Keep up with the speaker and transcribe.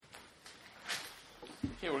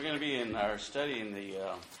Okay, we're going to be in our study in the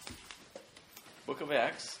book of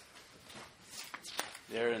Acts.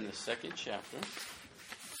 There in the second chapter.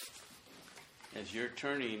 As you're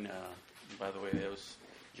turning, by the way,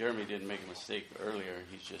 Jeremy didn't make a mistake earlier.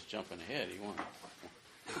 He's just jumping ahead. He want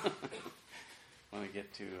to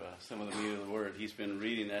get to some of the meat of the word. He's been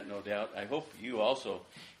reading that, no doubt. I hope you also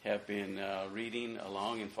have been reading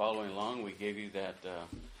along and following along. We gave you that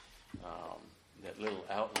little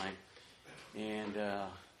outline. And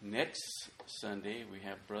next Sunday, we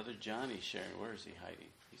have Brother Johnny sharing. Where is he hiding?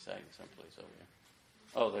 He's hiding someplace over here.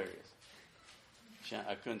 Oh, there he is.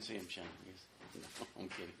 I couldn't see him shining. No, I'm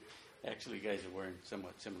kidding. Actually, you guys are wearing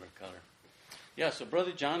somewhat similar color. Yeah, so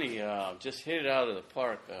Brother Johnny just hit it out of the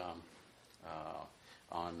park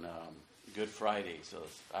on Good Friday. So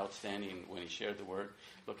it's outstanding when he shared the word.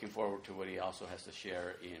 Looking forward to what he also has to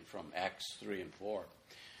share from Acts 3 and 4.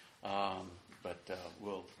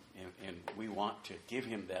 And we want to give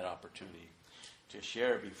him that opportunity to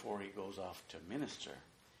share before he goes off to minister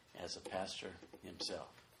as a pastor himself.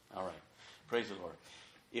 All right. Praise the Lord.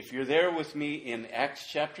 If you're there with me in Acts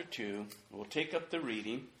chapter 2, we'll take up the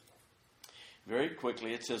reading very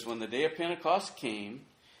quickly. It says, when the day of Pentecost came,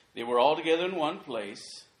 they were all together in one place,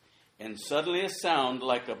 and suddenly a sound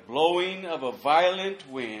like a blowing of a violent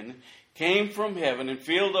wind came from heaven and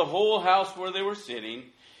filled the whole house where they were sitting.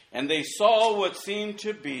 And they saw what seemed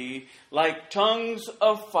to be like tongues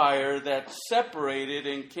of fire that separated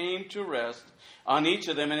and came to rest on each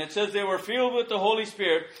of them. And it says they were filled with the Holy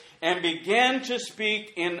Spirit and began to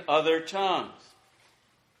speak in other tongues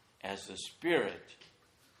as the Spirit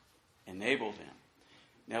enabled them.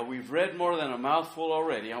 Now, we've read more than a mouthful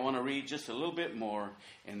already. I want to read just a little bit more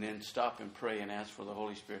and then stop and pray and ask for the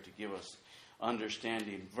Holy Spirit to give us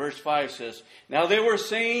understanding. Verse 5 says, Now they were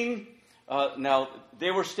staying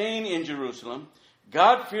in Jerusalem,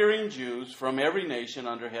 God-fearing Jews from every nation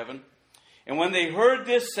under heaven. And when they heard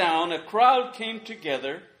this sound, a crowd came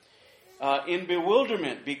together in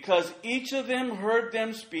bewilderment, because each of them heard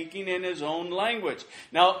them speaking in his own language.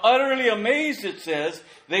 Now, utterly amazed, it says,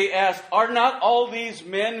 they asked, Are not all these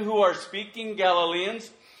men who are speaking Galileans?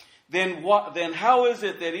 Then how is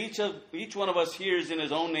it that each one of us hears in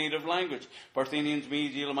his own native language? Parthians,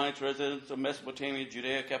 Medes, Elamites, residents of Mesopotamia,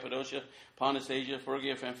 Judea, Cappadocia, Pontus, Asia,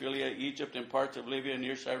 Phrygia, Pamphylia, Egypt, and parts of Libya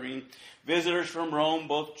near Cyrene, visitors from Rome,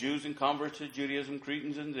 both Jews and converts to Judaism,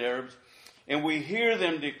 Cretans and Arabs, and we hear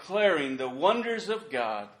them declaring the wonders of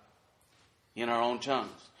God in our own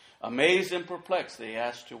tongues. Amazed and perplexed, they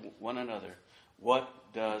asked to one another,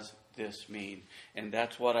 What does this mean? And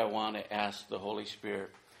that's what I want to ask the Holy Spirit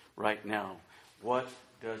right now. What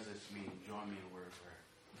does this mean? Join me in a word of prayer.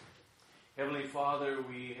 Heavenly Father,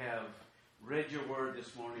 we have read your word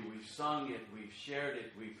this morning. We've sung it. We've shared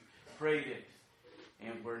it. We've prayed it.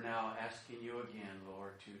 And we're now asking you again,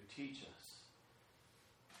 Lord, to teach us.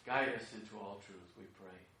 Guide us into all truth, we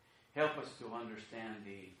pray. Help us to understand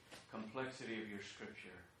the complexity of your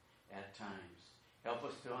scripture at times. Help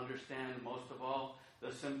us to understand, most of all,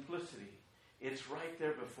 the simplicity. It's right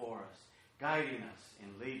there before us, guiding us and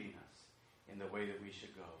leading us in the way that we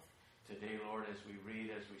should go. Today, Lord, as we read,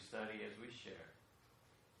 as we study, as we share,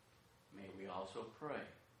 may we also pray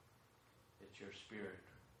that your Spirit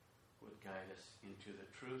would guide us into the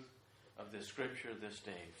truth of the Scripture this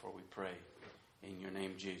day, for we pray in your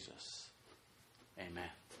name, Jesus. Amen.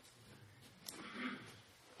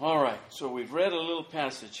 All right, so we've read a little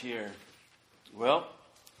passage here. Well,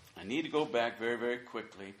 I need to go back very, very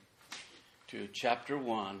quickly to chapter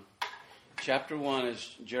 1. Chapter 1, as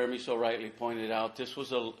Jeremy so rightly pointed out, this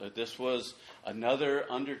was another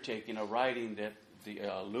undertaking, a writing that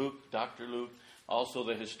Dr. Luke, also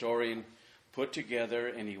the historian, put together,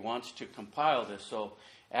 and he wants to compile this. So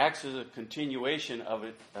Acts is a continuation of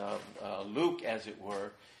it, Luke, as it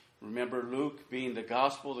were. Remember Luke being the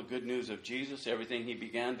gospel, the good news of Jesus, everything he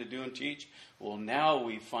began to do and teach. Well, now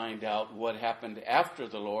we find out what happened after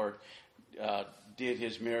the Lord did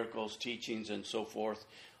his miracles, teachings, and so forth.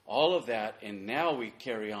 All of that, and now we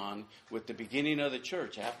carry on with the beginning of the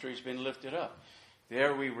church after he's been lifted up.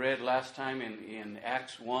 There we read last time in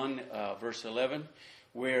Acts 1, verse 11,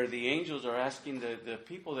 where the angels are asking the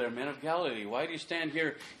people there, men of Galilee, why do you stand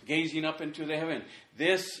here gazing up into the heaven?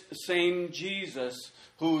 This same Jesus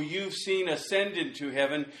who you've seen ascend into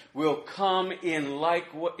heaven will come in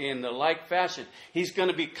the like fashion. He's going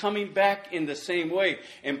to be coming back in the same way.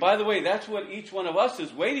 And by the way, that's what each one of us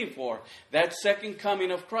is waiting for. That second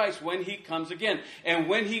coming of Christ when he comes again. And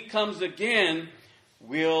when he comes again,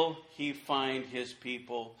 will he find his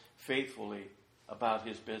people faithfully about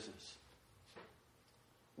his business?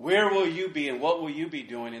 Where will you be and what will you be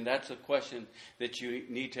doing? And that's a question that you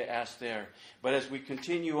need to ask there. But as we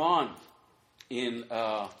continue on in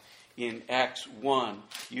Acts 1,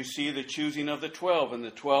 you see the choosing of the 12. And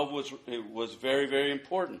the 12 was very, very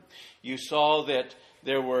important. You saw that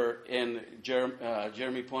there were, and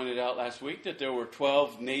Jeremy pointed out last week, that there were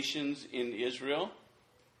 12 nations in Israel.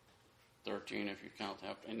 13 if you count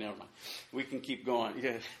that. And never mind. We can keep going.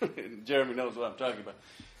 Yeah. Jeremy knows what I'm talking about.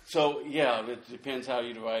 So, yeah, it depends how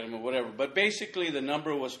you divide them or whatever. But basically the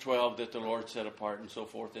number was 12 that the Lord set apart and so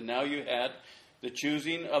forth. And now you had the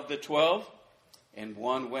choosing of the 12. And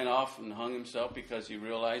one went off and hung himself because he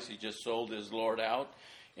realized he just sold his Lord out.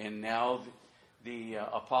 And now the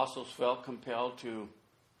apostles felt compelled to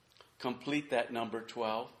complete that number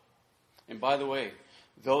 12. And by the way,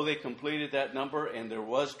 though they completed that number and there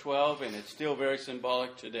was 12 and it's still very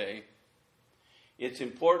symbolic today, it's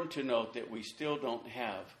important to note that we still don't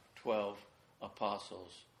have 12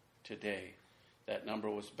 apostles today. That number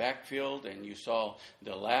was backfilled, and you saw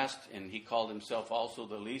the last, and he called himself also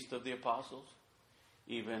the least of the apostles,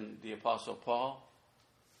 even the Apostle Paul.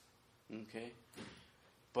 Okay?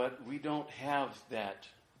 But we don't have that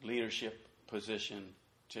leadership position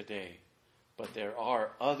today. But there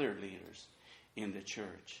are other leaders in the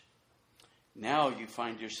church. Now you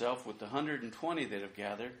find yourself with the 120 that have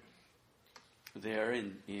gathered there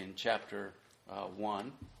in chapter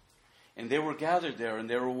 1. And they were gathered there, and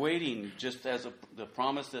they were waiting just as the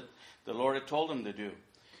promise that the Lord had told them to do.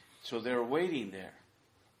 So they were waiting there.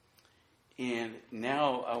 And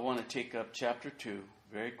now I want to take up chapter 2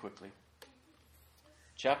 very quickly.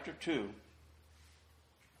 Chapter 2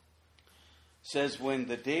 says, when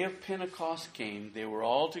the day of Pentecost came, they were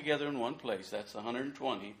all together in one place. That's the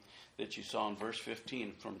 120 that you saw in verse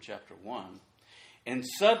 15 from chapter 1. And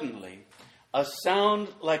suddenly, a sound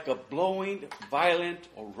like a blowing, violent,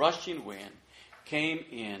 or rushing wind came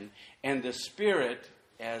in, and the Spirit,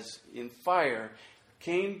 as in fire,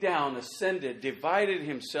 came down, ascended, divided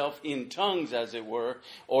himself in tongues, as it were,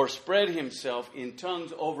 or spread himself in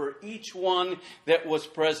tongues over each one that was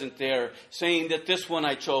present there, saying that this one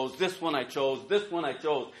I chose, this one I chose, this one I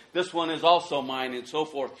chose, this one is also mine, and so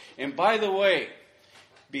forth. And by the way,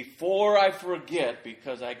 before I forget,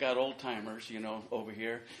 because I got old timers, over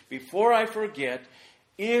here, before I forget,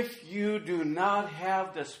 if you do not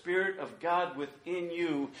have the Spirit of God within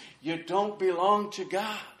you, you don't belong to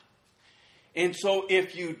God. And so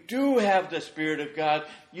if you do have the Spirit of God,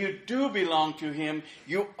 you do belong to Him.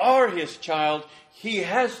 You are His child. He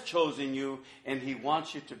has chosen you, and He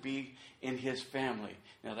wants you to be in His family.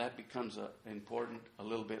 Now that becomes important a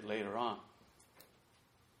little bit later on.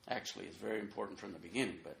 Actually, it's very important from the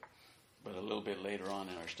beginning, but a little bit later on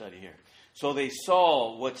in our study here. So they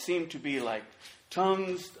saw what seemed to be like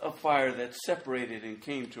tongues of fire that separated and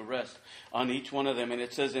came to rest on each one of them. And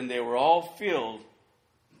it says, and they were all filled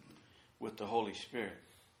with the Holy Spirit.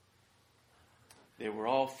 They were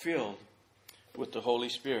all filled with the Holy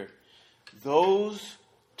Spirit. Those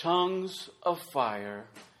tongues of fire,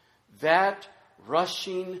 that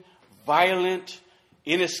rushing, violent,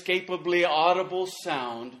 inescapably audible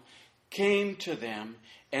sound came to them,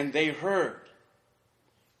 and they heard,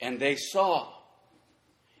 and they saw.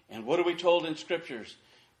 And what are we told in Scriptures?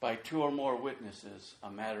 By 2 or more witnesses,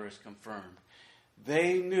 a matter is confirmed.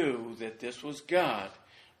 They knew that this was God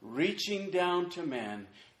reaching down to men,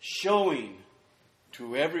 showing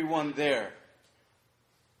to everyone there,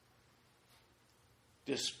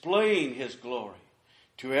 displaying His glory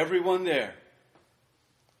to everyone there,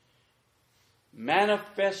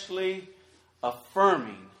 manifestly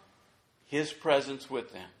affirming His presence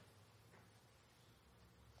with them.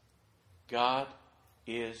 God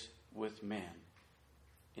is with men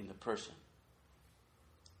in the person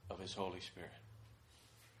of His Holy Spirit.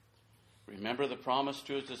 Remember the promise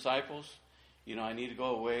to His disciples? I need to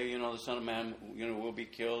go away. The Son of Man, will be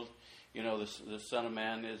killed. The Son of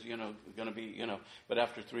Man is, going to be, but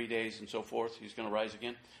after 3 days and so forth, He's going to rise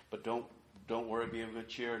again. But don't worry, be of good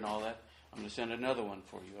cheer and all that. I'm going to send another one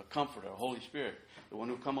for you, a comforter, a Holy Spirit, the one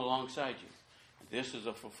who will come alongside you. This is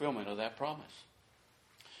a fulfillment of that promise.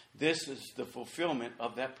 This is the fulfillment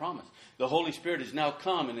of that promise. The Holy Spirit has now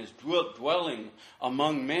come and is dwelling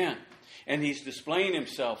among men. And He's displaying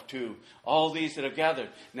Himself to all these that have gathered.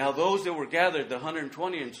 Now those that were gathered, the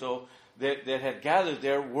 120 and so, that had gathered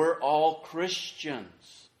there were all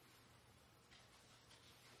Christians.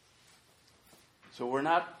 So we're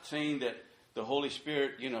not saying that the Holy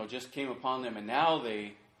Spirit, just came upon them and now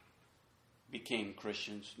they became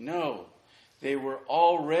Christians. No, they were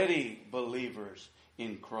already believers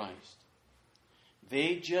in Christ.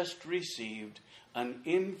 They just received an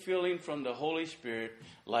infilling from the Holy Spirit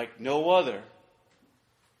like no other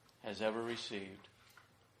has ever received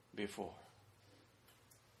before.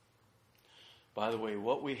 By the way,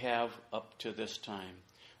 what we have up to this time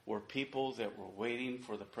were people that were waiting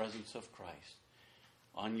for the presence of Christ.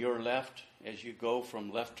 On your left, as you go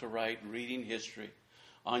from left to right, reading history,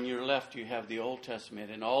 on your left you have the Old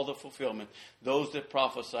Testament and all the fulfillment. Those that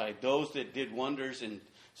prophesied, those that did wonders and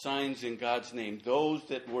signs in God's name, those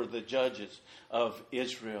that were the judges of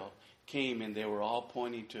Israel came, and they were all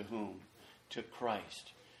pointing to whom? To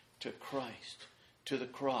Christ. To Christ. To the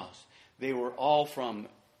cross. They were all from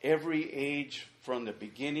every age, from the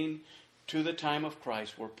beginning to the time of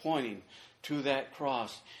Christ, were pointing to that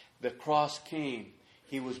cross. The cross came.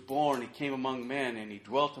 He was born, he came among men, and he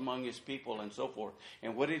dwelt among his people, and so forth.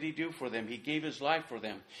 And what did he do for them? He gave his life for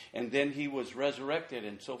them. And then he was resurrected,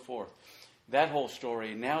 and so forth. That whole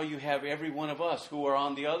story. Now you have every one of us who are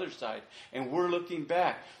on the other side, and we're looking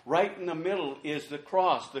back. Right in the middle is the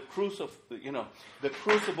cross, the crucible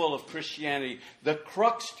of Christianity, the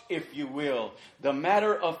crux, if you will, the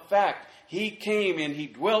matter of fact. He came and he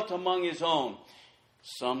dwelt among his own.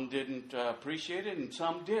 Some didn't appreciate it, and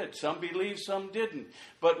some did. Some believed, some didn't.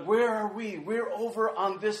 But where are we? We're over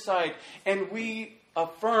on this side, and we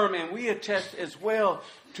affirm and we attest as well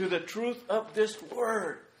to the truth of this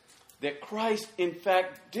word, that Christ, in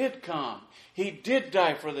fact, did come. He did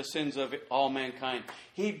die for the sins of all mankind.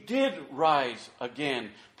 He did rise again,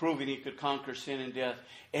 proving he could conquer sin and death.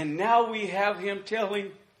 And now we have him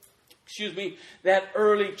telling, that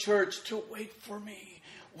early church to wait for me.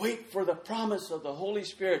 Wait for the promise of the Holy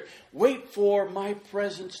Spirit. Wait for my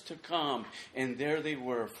presence to come. And there they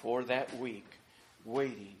were for that week,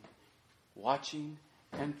 waiting, watching,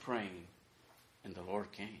 and praying. And the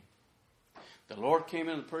Lord came. The Lord came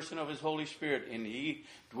in the person of his Holy Spirit, and he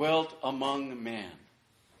dwelt among men.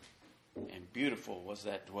 And beautiful was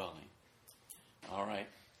that dwelling. All right.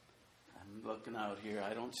 I'm looking out here.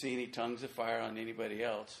 I don't see any tongues of fire on anybody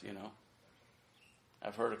else,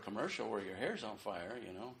 I've heard a commercial where your hair's on fire,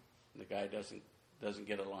 The guy doesn't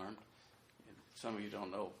get alarmed. Some of you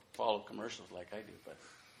don't follow commercials like I do, but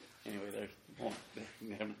anyway,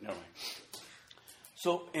 never mind.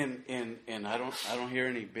 So, and I don't hear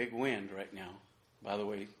any big wind right now. By the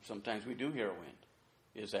way, sometimes we do hear a wind.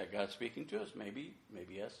 Is that God speaking to us? Maybe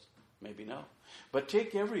yes, maybe no. But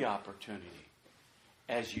take every opportunity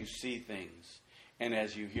as you see things and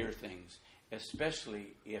as you hear things, especially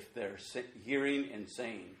if they're hearing and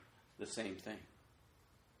saying the same thing.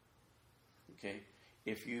 Okay?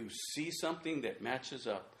 If you see something that matches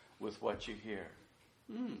up with what you hear,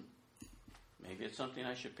 maybe it's something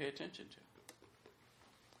I should pay attention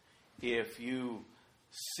to. If you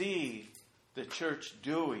see the church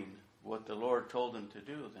doing what the Lord told them to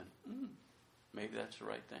do, then maybe that's the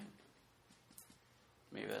right thing.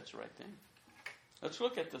 Maybe that's the right thing. Let's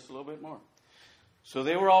look at this a little bit more. So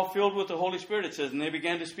they were all filled with the Holy Spirit, it says, and they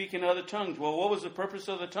began to speak in other tongues. Well, what was the purpose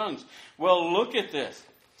of the tongues? Well, look at this.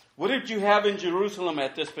 What did you have in Jerusalem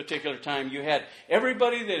at this particular time? You had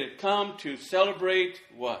everybody that had come to celebrate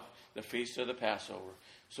what? The Feast of the Passover.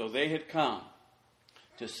 So they had come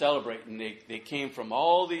to celebrate, and they came from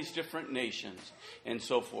all these different nations and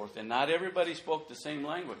so forth. And not everybody spoke the same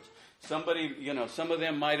language. Somebody, some of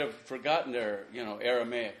them might have forgotten their,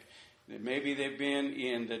 Aramaic. Maybe they've been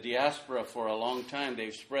in the diaspora for a long time.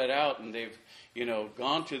 They've spread out and they've,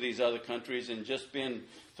 gone to these other countries and just been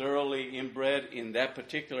thoroughly inbred in that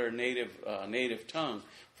particular native tongue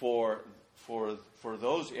for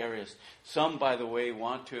those areas. Some, by the way,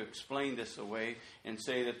 want to explain this away and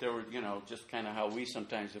say that there were, just kind of how we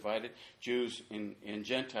sometimes divided Jews and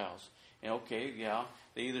Gentiles. And okay, yeah,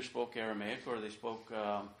 they either spoke Aramaic or they spoke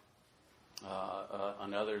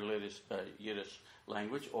another Yiddish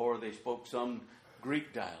language, or they spoke some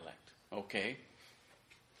Greek dialect. Okay.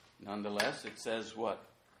 Nonetheless, it says what?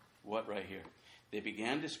 What right here? They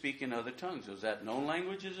began to speak in other tongues. Was that known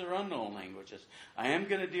languages or unknown languages? I am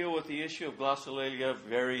going to deal with the issue of glossolalia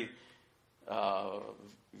very,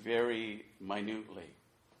 very minutely.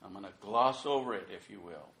 I'm going to gloss over it, if you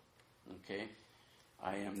will. Okay?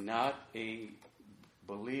 I am not a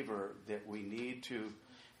believer that we need to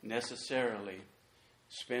necessarily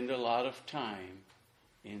spend a lot of time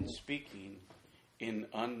in speaking in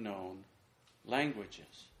unknown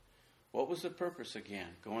languages. What was the purpose again?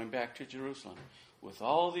 Going back to Jerusalem, with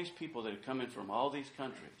all these people that had come in from all these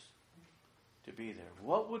countries to be there.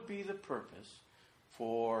 What would be the purpose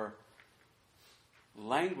for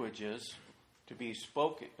languages to be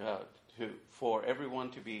spoken, for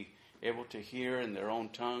everyone to be able to hear in their own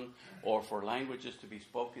tongue, or for languages to be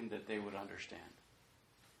spoken that they would understand?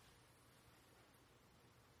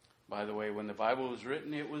 By the way, when the Bible was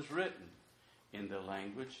written, it was written in the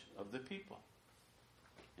language of the people.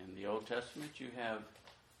 In the Old Testament, you have,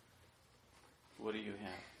 what do you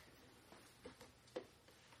have?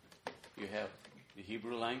 You have the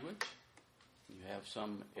Hebrew language. You have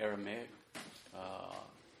some Aramaic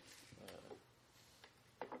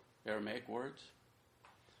words.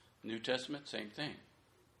 New Testament, same thing.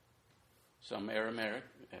 Some Aramaic,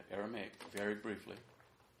 very briefly,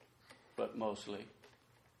 but mostly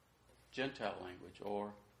Gentile language,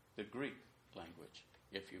 or the Greek language,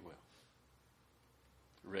 if you will,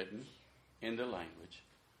 written in the language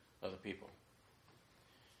of the people.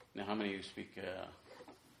 Now, how many of you speak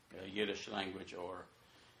Yiddish language or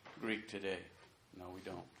Greek today? No, we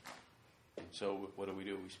don't. And so what do?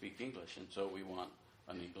 We speak English, and so we want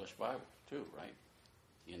an English Bible too, right?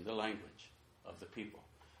 In the language of the people.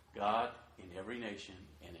 God, in every nation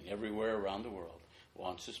and in everywhere around the world,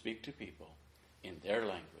 wants to speak to people in their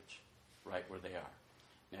language, right where they are.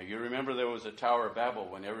 Now, you remember there was a Tower of Babel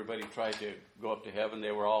when everybody tried to go up to heaven.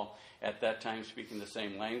 They were all, at that time, speaking the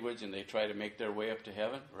same language, and they tried to make their way up to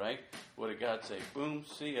heaven, right? What did God say? Boom,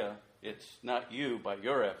 see ya. It's not you by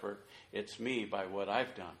your effort. It's me by what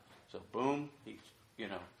I've done. So, boom, he,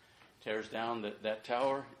 tears down that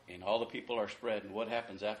tower, and all the people are spread. And what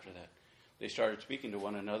happens after that? They started speaking to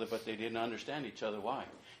one another, but they didn't understand each other. Why?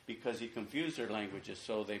 Because he confused their languages,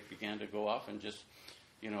 so they began to go off and just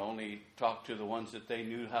only talk to the ones that they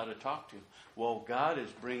knew how to talk to. Well, God is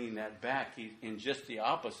bringing that back. He's in just the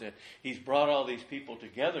opposite. He's brought all these people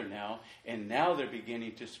together now, and now they're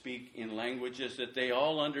beginning to speak in languages that they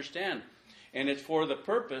all understand. And it's for the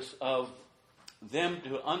purpose of them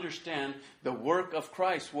to understand the work of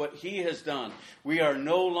Christ, what He has done. We are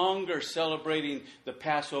no longer celebrating the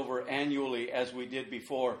Passover annually as we did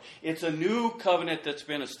before. It's a new covenant that's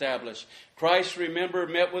been established. Christ, remember,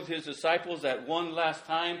 met with His disciples that one last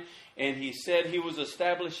time, and He said He was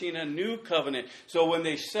establishing a new covenant. So when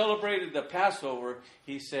they celebrated the Passover,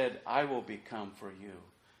 He said, I will become for you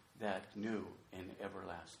that new and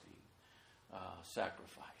everlasting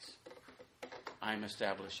sacrifice. I'm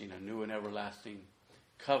establishing a new and everlasting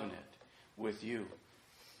covenant with you.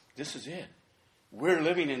 This is it. We're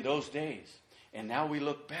living in those days. And now we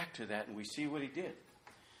look back to that and we see what He did.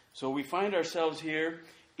 So we find ourselves here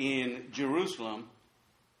in Jerusalem.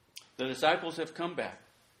 The disciples have come back.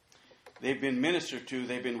 They've been ministered to.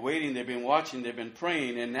 They've been waiting. They've been watching. They've been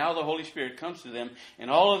praying. And now the Holy Spirit comes to them.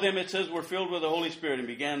 And all of them, it says, were filled with the Holy Spirit.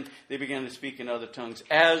 And they began to speak in other tongues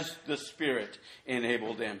as the Spirit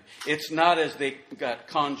enabled them. It's not as they got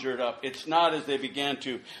conjured up. It's not as they began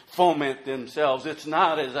to foment themselves. It's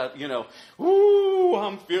not as, ooh,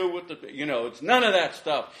 I'm filled with it's none of that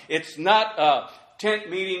stuff. It's not a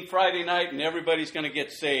tent meeting Friday night and everybody's going to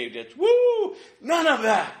get saved. It's woo, none of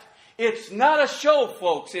that. It's not a show,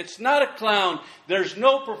 folks. It's not a clown. There's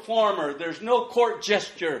no performer. There's no court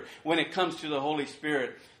gesture when it comes to the Holy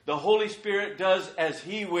Spirit. The Holy Spirit does as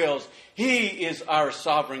He wills. He is our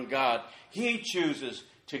sovereign God. He chooses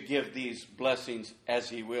to give these blessings as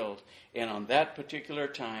He willed. And on that particular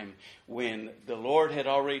time, when the Lord had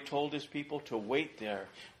already told His people to wait there,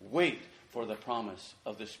 wait for the promise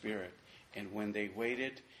of the Spirit. And when they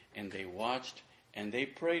waited and they watched and they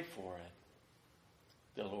prayed for it,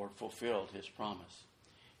 the Lord fulfilled His promise,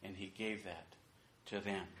 and He gave that to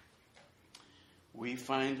them. We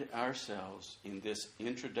find ourselves in this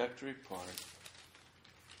introductory part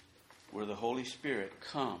where the Holy Spirit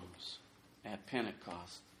comes at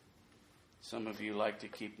Pentecost. Some of you like to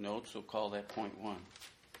keep notes, so call that point 1.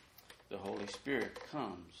 The Holy Spirit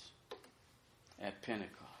comes at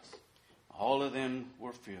Pentecost. All of them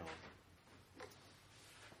were filled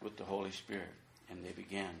with the Holy Spirit, and they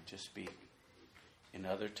began to speak in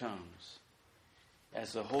other tongues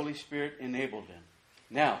as the Holy Spirit enabled them.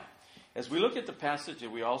 Now, as we look at the passage that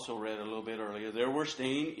we also read a little bit earlier, there were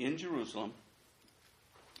staying in Jerusalem.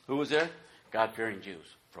 Who was there? God-fearing Jews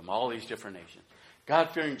from all these different nations.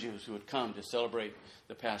 God-fearing Jews who had come to celebrate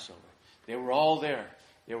the Passover. They were all there.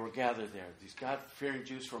 They were gathered there. These God-fearing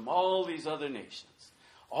Jews from all these other nations,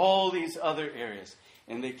 all these other areas.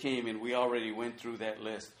 And they came, and we already went through that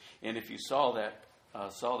list. And if you saw that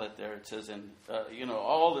there, it says,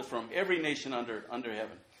 all from every nation under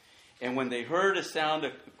heaven. And when they heard a sound,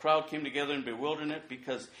 the crowd came together in bewilderment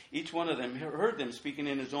because each one of them heard them speaking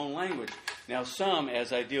in his own language. Now some,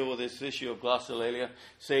 as I deal with this issue of glossolalia,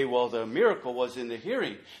 say, well, the miracle was in the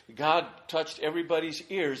hearing. God touched everybody's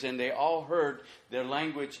ears and they all heard their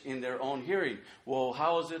language in their own hearing. Well,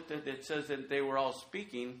 how is it that it says that they were all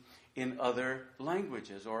speaking in other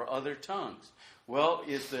languages or other tongues? Well,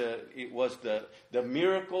 was the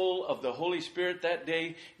miracle of the Holy Spirit that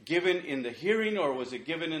day given in the hearing, or was it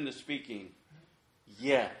given in the speaking?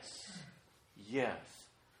 Yes.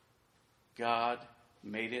 God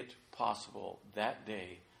made it possible that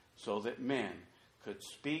day so that men could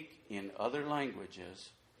speak in other languages.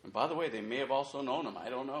 And by the way, they may have also known them. I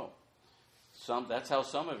don't know. That's how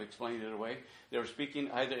some have explained it away. They were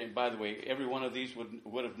speaking either, and by the way, every one of these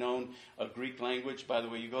would have known a Greek language. By the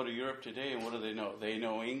way, you go to Europe today, and what do they know? They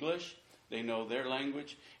know English, they know their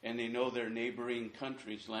language, and they know their neighboring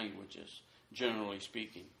countries' languages, generally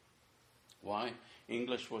speaking. Why?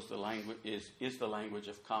 English was the language is the language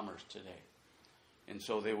of commerce today. And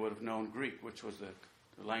so they would have known Greek, which was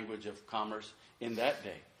the language of commerce in that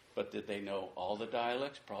day. But did they know all the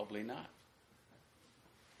dialects? Probably not.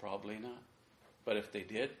 Probably not. But if they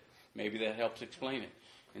did, maybe that helps explain it.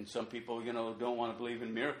 And some people, don't want to believe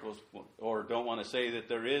in miracles or don't want to say that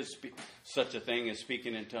there is such a thing as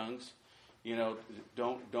speaking in tongues.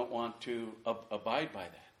 Don't want to abide by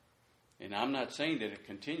that. And I'm not saying that it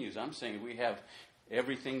continues. I'm saying we have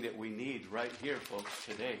everything that we need right here, folks,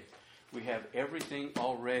 today. We have everything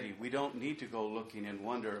already. We don't need to go looking and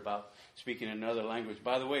wonder about speaking another language.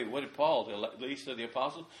 By the way, what did Paul, the least of the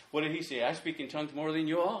apostles, what did he say? I speak in tongues more than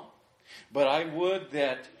you all. But I would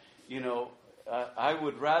that, I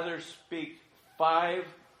would rather speak 5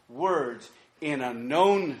 words in a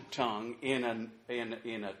known tongue, in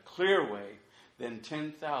a clear way, than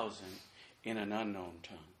 10,000 in an unknown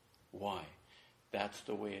tongue. Why? That's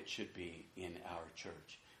the way it should be in our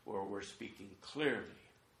church, where we're speaking clearly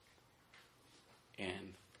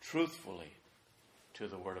and truthfully to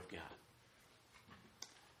the Word of God.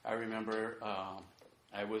 I remember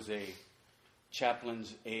I was a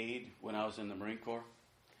chaplain's aide when I was in the Marine Corps,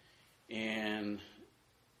 and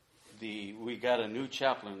we got a new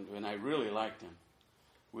chaplain, and I really liked him.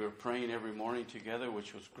 We were praying every morning together,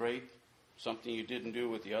 which was great, something you didn't do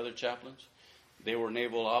with the other chaplains. They were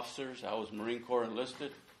naval officers. I was Marine Corps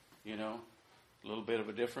enlisted, a little bit of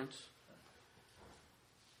a difference.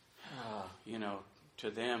 To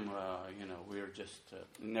them, we were just,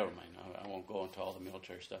 never mind. I won't go into all the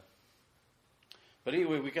military stuff. But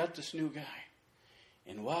anyway, we got this new guy.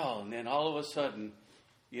 And wow, and then all of a sudden,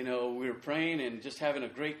 we were praying and just having a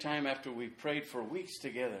great time after we prayed for weeks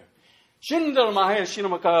together. What?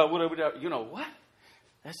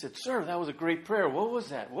 I said, sir, that was a great prayer. What was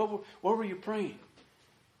that? What were you praying?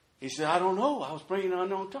 He said, I don't know. I was praying in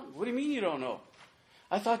unknown tongue. What do you mean you don't know?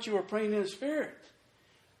 I thought you were praying in the Spirit.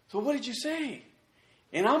 So what did you say?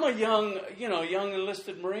 And I'm a young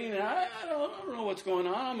enlisted Marine, and I don't know what's going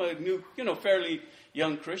on. I'm a new, fairly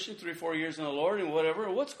young Christian, 3-4 years in the Lord and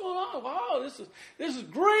whatever. What's going on? Wow, this is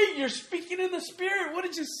great. You're speaking in the Spirit. What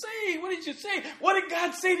did you say? What did you say? What did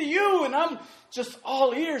God say to you? And I'm just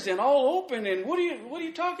all ears and all open. And what are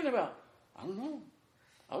you talking about? I don't know.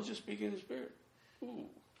 I was just speaking in the Spirit. Ooh.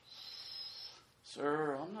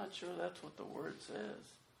 Sir, I'm not sure that's what the Word says.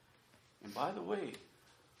 And by the way,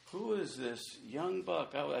 who is this young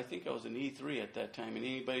buck? I think I was an E3 at that time. And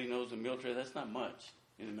anybody knows the military, that's not much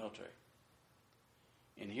in the military.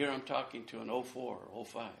 And here I'm talking to an 04 or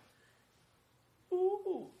 05.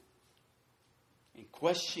 Ooh. And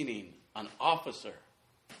questioning an officer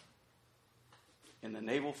in the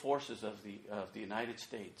naval forces of the United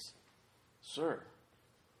States. Sir,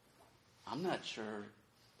 I'm not sure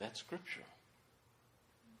that's scriptural.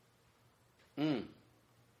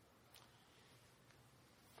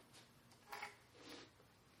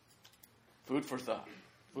 Food for thought.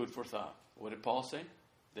 Food for thought. What did Paul say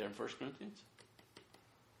there in 1 Corinthians?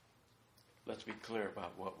 Let's be clear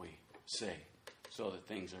about what we say so that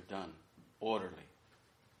things are done orderly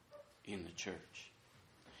in the church.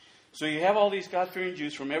 So you have all these God-fearing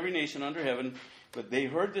Jews from every nation under heaven, but they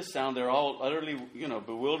heard this sound. They're all utterly,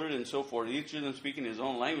 bewildered and so forth. Each of them speaking his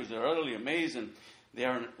own language. They're utterly amazed, and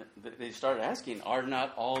they started asking, are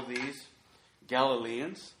not all these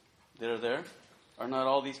Galileans that are there? Are not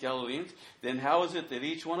all these Galileans? Then how is it that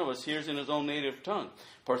each one of us hears in his own native tongue?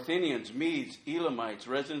 Parthians, Medes, Elamites,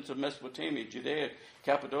 residents of Mesopotamia, Judea,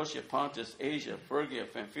 Cappadocia, Pontus, Asia, Phrygia,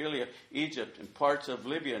 Pamphylia, Egypt, and parts of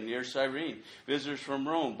Libya near Cyrene. Visitors from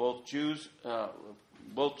Rome, both Jews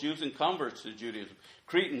and converts to Judaism,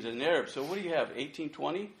 Cretans and Arabs. So what do you have?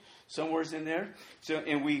 1820? Somewhere's in there. So,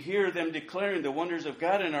 and we hear them declaring the wonders of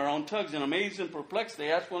God in our own tongues, and amazed and perplexed,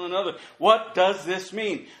 they ask one another, what does this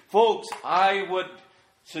mean? Folks, I would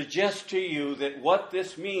suggest to you that what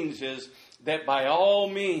this means is that by all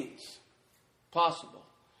means possible,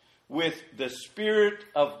 with the Spirit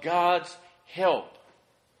of God's help,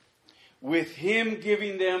 with Him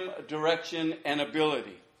giving them direction and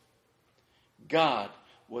ability, God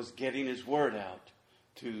was getting His word out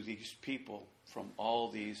to these people from all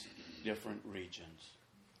these different regions.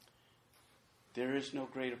 There is no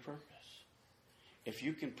greater purpose. If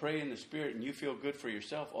you can pray in the Spirit and you feel good for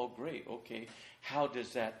yourself, oh, great, okay. How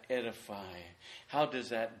does that edify? How does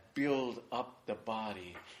that build up the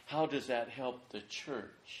body? How does that help the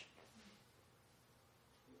church?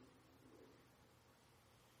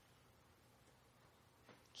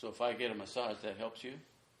 So if I get a massage, that helps you?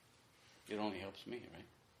 It only helps me,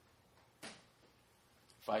 right?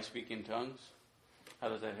 If I speak in tongues, how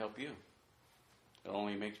does that help you? It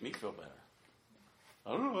only makes me feel better.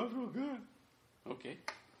 I don't know, I feel good. Okay,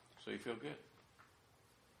 so you feel good.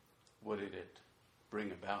 What did it bring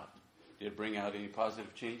about? Did it bring out any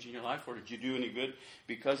positive change in your life, or did you do any good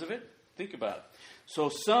because of it? Think about it. So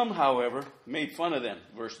some, however, made fun of them.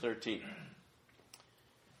 Verse 13.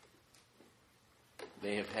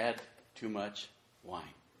 They have had too much wine.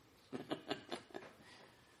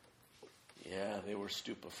 Yeah, they were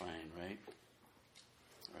stupefying, right?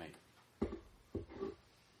 Right.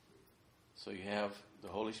 So you have the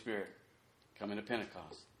Holy Spirit coming to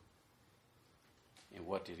Pentecost. And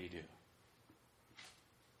what did he do?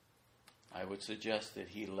 I would suggest that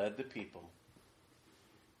he led the people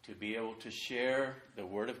to be able to share the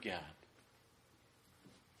Word of God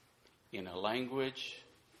in a language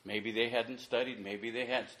maybe they hadn't studied, maybe they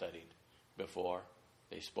had studied before.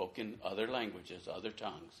 They spoke in other languages, other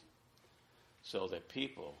tongues, so that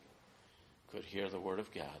people could hear the Word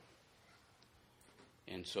of God,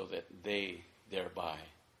 and so that they thereby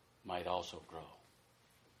might also grow.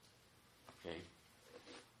 Okay?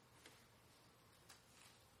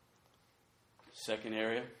 Second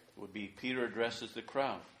area would be Peter addresses the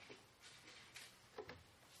crowd.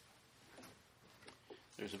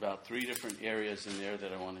 There's about 3 different areas in there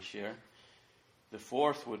that I want to share. The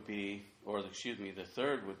third would be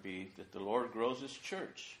that the Lord grows his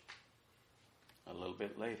church a little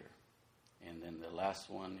bit later. And then the last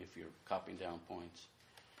one, if you're copying down points,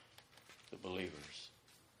 the believers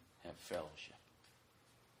have fellowship.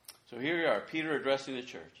 So here we are, Peter addressing the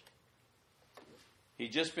church.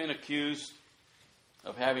 He'd just been accused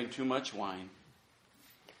of having too much wine.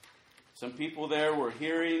 Some people there were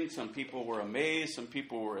hearing, some people were amazed, some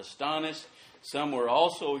people were astonished. Some were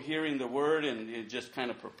also hearing the word and just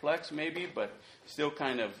kind of perplexed maybe, but still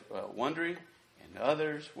kind of wondering. And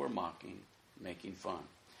others were mocking, making fun.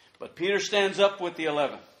 But Peter stands up with the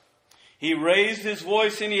 11. He raised his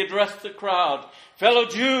voice and he addressed the crowd. Fellow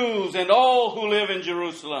Jews and all who live in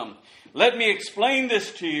Jerusalem, let me explain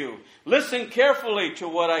this to you. Listen carefully to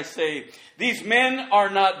what I say. These men are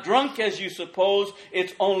not drunk as you suppose.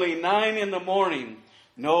 It's only 9 a.m.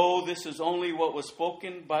 No, this is only what was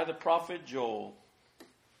spoken by the prophet Joel.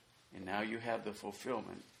 And now you have the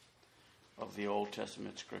fulfillment of the Old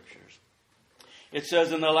Testament scriptures. It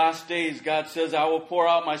says in the last days, God says, I will pour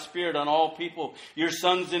out my Spirit on all people. Your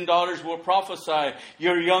sons and daughters will prophesy.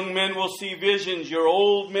 Your young men will see visions. Your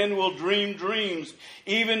old men will dream dreams.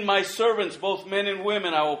 Even my servants, both men and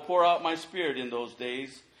women, I will pour out my Spirit in those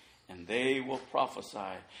days, and they will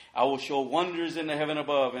prophesy. I will show wonders in the heaven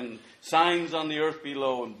above and signs on the earth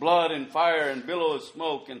below, and blood and fire and billow of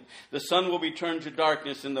smoke. And the sun will be turned to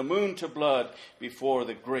darkness and the moon to blood before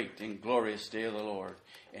the great and glorious day of the Lord.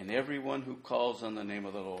 And everyone who calls on the name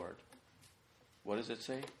of the Lord, what does it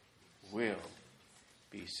say? Will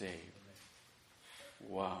be saved.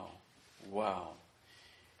 Wow. Wow.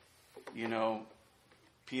 You know,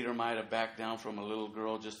 Peter might have backed down from a little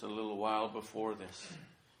girl just a little while before this.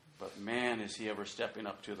 But man, is he ever stepping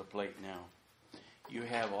up to the plate now. You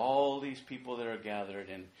have all these people that are gathered,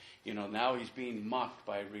 and, you know, now he's being mocked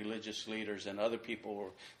by religious leaders, and other people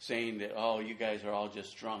were saying that, oh, you guys are all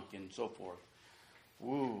just drunk and so forth.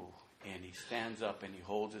 Woo. And he stands up and he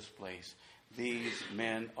holds his place. These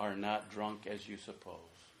men are not drunk as you suppose,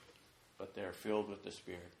 but they're filled with the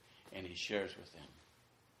Spirit. And he shares with them.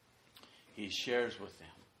 He shares with them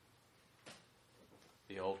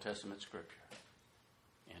the Old Testament scripture.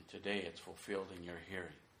 And today it's fulfilled in your hearing.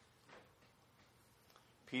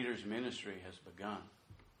 Peter's ministry has begun.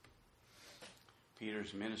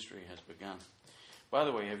 Peter's ministry has begun. By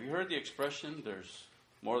the way, have you heard the expression, there's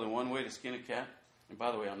more than one way to skin a cat? And by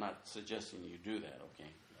the way, I'm not suggesting you do that, okay?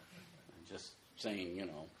 I'm just saying, you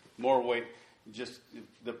know, more way. Just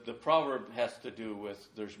the proverb has to do with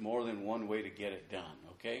there's more than one way to get it done,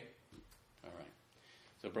 okay? All right.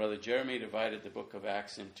 So Brother Jeremy divided the book of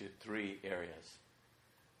Acts into 3 areas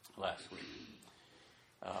last week,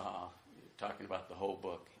 talking about the whole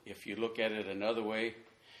book. If you look at it another way,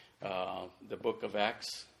 the book of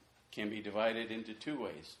Acts can be divided into 2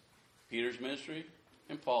 ways: Peter's ministry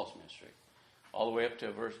and Paul's ministry. All the way up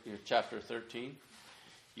to chapter 13,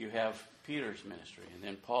 you have Peter's ministry, and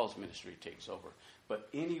then Paul's ministry takes over. But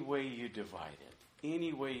any way you divide it,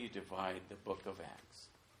 any way you divide the book of Acts,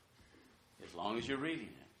 as long as you're reading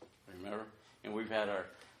it. Remember? And we've had our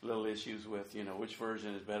little issues with, which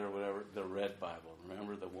version is better, whatever. The Red Bible.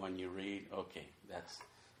 Remember the one you read? Okay,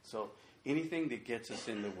 so anything that gets us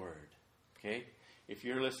in the Word. Okay? If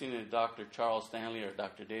you're listening to Dr. Charles Stanley or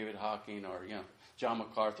Dr. David Hawking or, John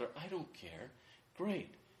MacArthur, I don't care. Great.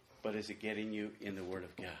 But is it getting you in the Word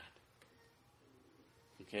of God?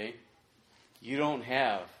 Okay? You don't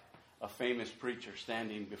have a famous preacher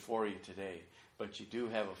standing before you today, but you do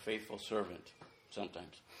have a faithful servant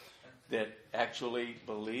sometimes that actually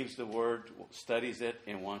believes the Word, studies it,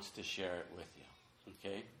 and wants to share it with you.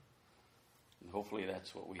 Okay? And hopefully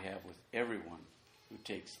that's what we have with everyone who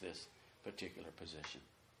takes this particular position.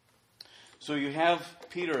 So you have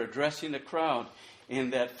Peter addressing the crowd.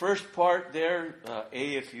 In that first part there,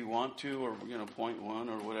 A if you want to, or point 1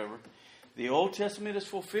 or whatever, the Old Testament is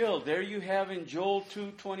fulfilled. There you have in Joel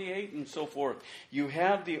 2:28 and so forth. You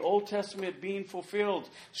have the Old Testament being fulfilled.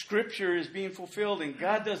 Scripture is being fulfilled, and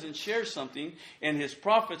God doesn't share something, and His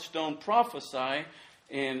prophets don't prophesy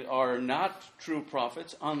and are not true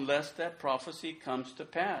prophets unless that prophecy comes to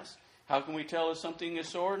pass. How can we tell if something is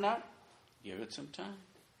so or not? Give it some time.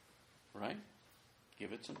 Right?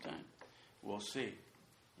 Give it some time. We'll see.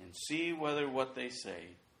 And see whether what they say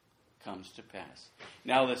comes to pass.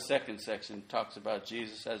 Now the second section talks about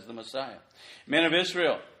Jesus as the Messiah. Men of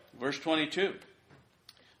Israel, verse 22.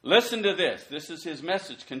 Listen to this. This is his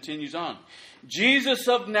message. Continues on. Jesus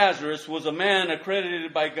of Nazareth was a man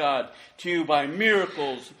accredited by God to you by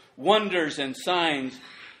miracles, wonders, and signs,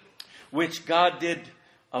 which God did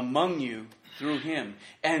among you through him.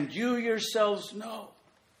 And you yourselves know.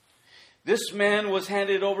 This man was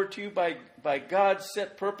handed over to you by God's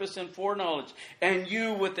set purpose and foreknowledge. And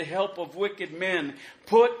you, with the help of wicked men,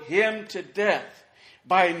 put him to death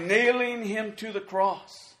by nailing him to the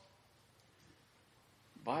cross.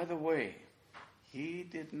 By the way, he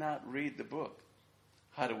did not read the book,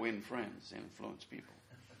 How to Win Friends and Influence People.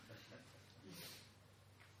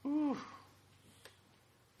 Whew.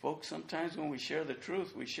 Folks, sometimes when we share the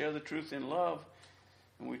truth in love.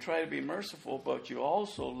 And we try to be merciful, but you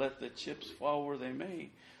also let the chips fall where they may.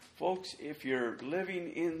 Folks, if you're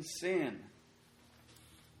living in sin,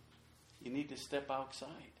 you need to step outside.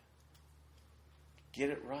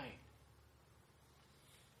 Get it right.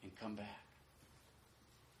 And come back.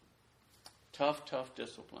 Tough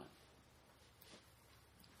discipline.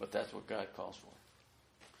 But that's what God calls for.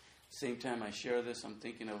 Same time I share this, I'm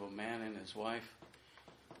thinking of a man and his wife.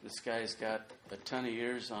 This guy's got a ton of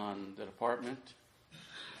years on the department.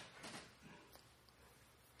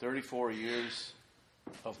 34 years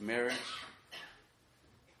of marriage.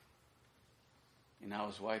 And now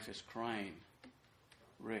his wife is crying,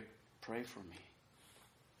 Rick, pray for me.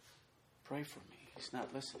 Pray for me. He's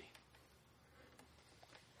not listening.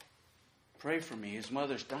 Pray for me. His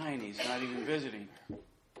mother's dying. He's not even visiting her.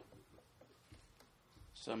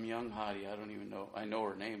 Some young hottie, I don't even know. I know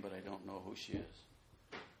her name, but I don't know who she is.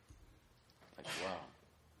 Like,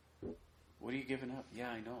 wow. What are you giving up? Yeah,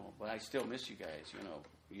 I know. But I still miss you guys,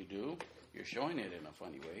 You do. You're showing it in a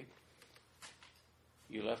funny way.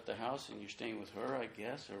 You left the house and you're staying with her, I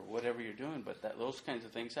guess, or whatever you're doing. But those kinds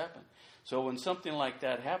of things happen. So when something like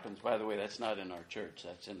that happens, by the way, that's not in our church.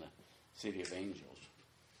 That's in the City of Angels.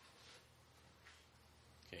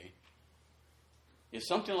 Okay? If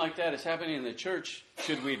something like that is happening in the church,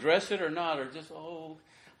 should we address it or not? Or just,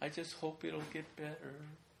 I just hope it'll get better.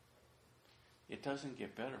 It doesn't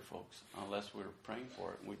get better, folks, unless we're praying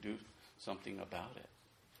for it and we do something about it.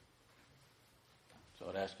 So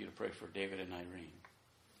I'd ask you to pray for David and Irene.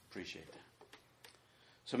 Appreciate that.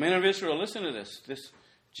 So men of Israel, listen to this. This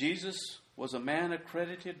Jesus was a man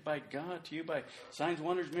accredited by God to you by signs,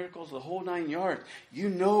 wonders, miracles, the whole 9 yards. You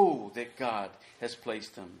know that God has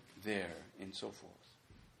placed him there and so forth.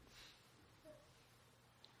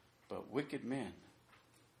 But wicked men,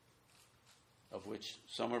 of which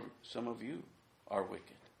some of you are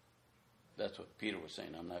wicked. That's what Peter was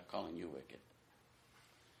saying. I'm not calling you wicked.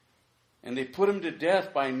 And they put him to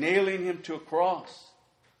death by nailing him to a cross.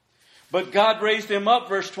 But God raised him up,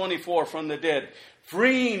 verse 24, from the dead,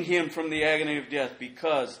 freeing him from the agony of death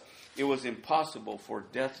because it was impossible for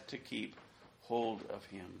death to keep hold of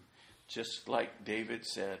him. Just like David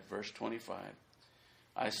said, verse 25,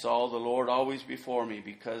 I saw the Lord always before me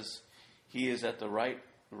because he is at the right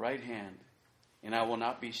hand. And I will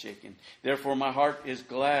not be shaken. Therefore my heart is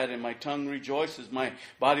glad and my tongue rejoices. My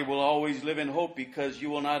body will always live in hope because you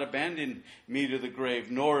will not abandon me to the grave,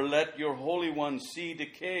 nor let your Holy One see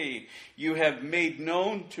decay. You have made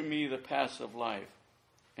known to me the paths of life,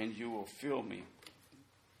 and you will fill me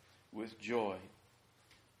with joy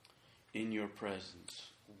in your presence.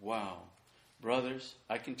 Wow. Brothers,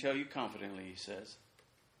 I can tell you confidently, he says,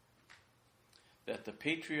 that the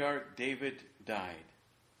patriarch David died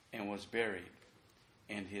and was buried,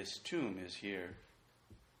 and his tomb is here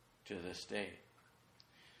to this day.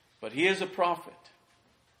 But he is a prophet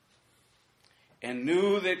and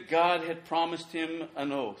knew that God had promised him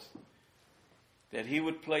an oath that he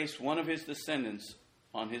would place one of his descendants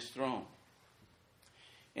on his throne.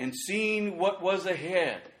 And seeing what was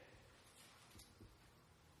ahead,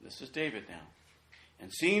 this is David now,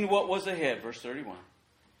 and seeing what was ahead, verse 31,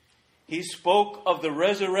 he spoke of the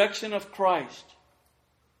resurrection of Christ,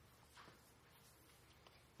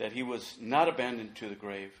 that he was not abandoned to the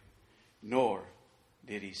grave, nor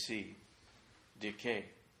did he see decay.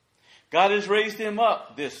 God has raised him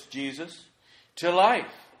up, this Jesus, to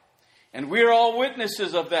life. And we are all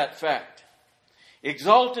witnesses of that fact.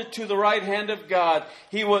 Exalted to the right hand of God,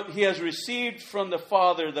 he has received from the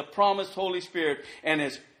Father the promised Holy Spirit and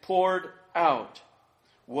has poured out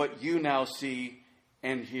what you now see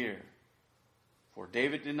and hear. For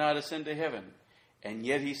David did not ascend to heaven, and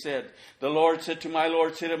yet he said, the Lord said to my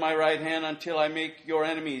Lord, sit at my right hand until I make your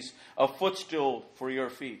enemies a footstool for your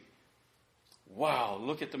feet. Wow,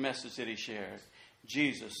 look at the message that he shared.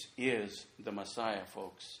 Jesus is the Messiah,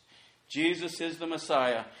 folks. Jesus is the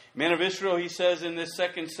Messiah. Men of Israel, he says in this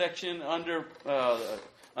second section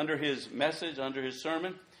under his message, under his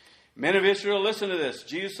sermon, men of Israel, listen to this.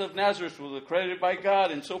 Jesus of Nazareth was accredited by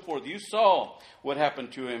God and so forth. You saw what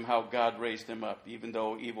happened to him, how God raised him up, even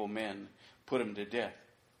though evil men put him to death.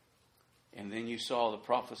 And then you saw the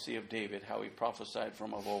prophecy of David, how he prophesied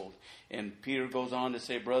from of old. And Peter goes on to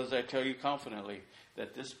say, brothers, I tell you confidently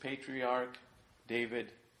that this patriarch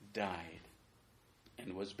David died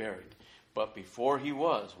and was buried. But before he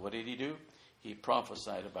was, what did he do? He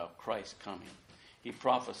prophesied about Christ coming. He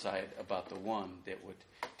prophesied about the one that would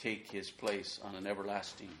take his place on an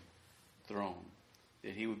everlasting throne.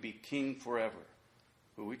 That he would be king forever.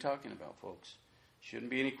 Who are we talking about, folks?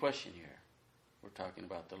 Shouldn't be any question here. We're talking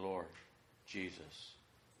about the Lord Jesus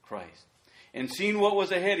Christ. And seeing what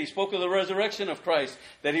was ahead, he spoke of the resurrection of Christ,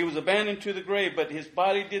 that he was abandoned to the grave, but his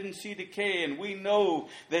body didn't see decay, and we know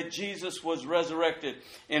that Jesus was resurrected.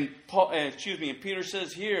 And Peter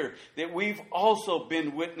says here that we've also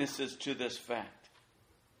been witnesses to this fact.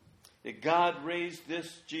 That God raised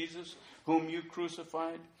this Jesus, whom you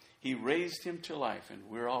crucified, he raised him to life, and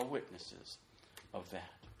we're all witnesses of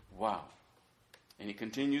that. Wow. And he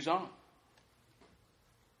continues on.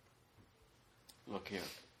 Look here.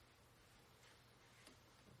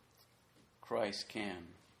 Christ can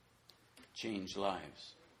change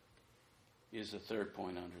lives is the third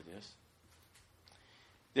point under this.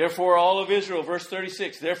 Therefore, all of Israel, verse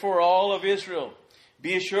 36, therefore all of Israel,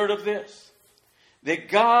 be assured of this, that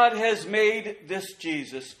God has made this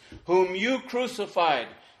Jesus, whom you crucified,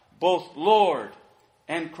 both Lord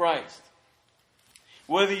and Christ.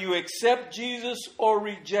 Whether you accept Jesus or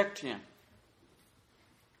reject him,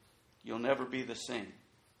 you'll never be the same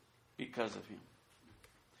because of him.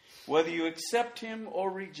 Whether you accept him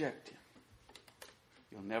or reject him,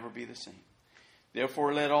 you'll never be the same.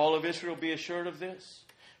 Therefore, let all of Israel be assured of this.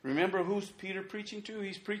 Remember who's Peter preaching to?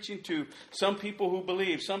 He's preaching to some people who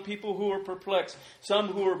believe, some people who are perplexed, some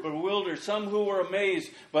who are bewildered, some who were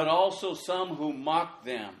amazed, but also some who mocked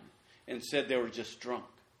them and said they were just drunk.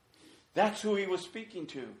 That's who he was speaking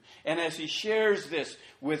to. And as he shares this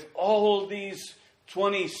with all these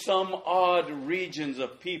 20-some odd regions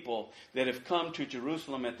of people that have come to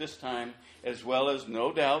Jerusalem at this time, as well as,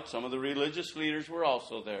 no doubt, some of the religious leaders were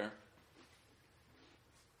also there.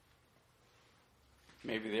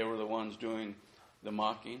 Maybe they were the ones doing the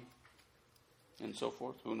mocking and so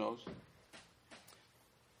forth. Who knows?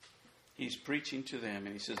 He's preaching to them,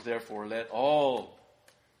 and he says, therefore, let all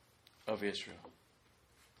of Israel,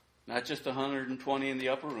 not just 120 in the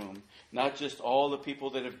upper room, not just all the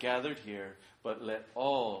people that have gathered here, but let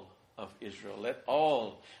all of Israel, let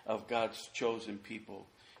all of God's chosen people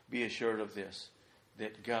be assured of this,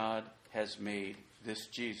 that God has made this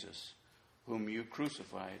Jesus, whom you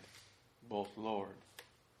crucified, both Lord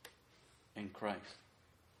and Christ.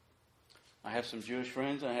 I have some Jewish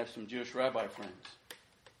friends, I have some Jewish rabbi friends.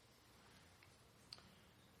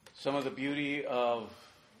 Some of the beauty of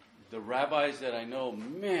the rabbis that I know,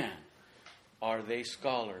 man, are they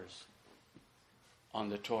scholars on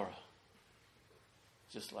the Torah.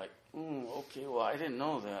 Just like, okay, well, I didn't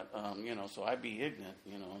know that, so I'd be ignorant,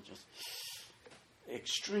 just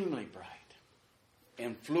extremely bright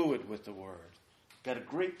and fluid with the Word. Got a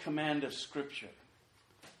great command of Scripture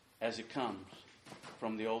as it comes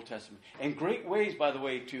from the Old Testament. And great ways, by the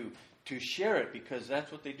way, to share it, because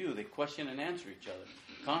that's what they do. They question and answer each other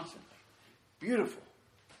constantly. Beautiful.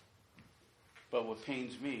 But what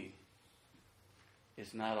pains me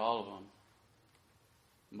is not all of them.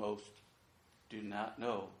 Most do not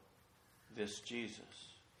know this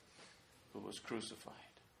Jesus who was crucified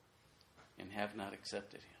and have not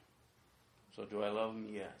accepted him. So do I love them?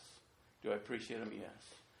 Yes. Do I appreciate them?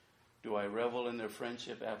 Yes. Do I revel in their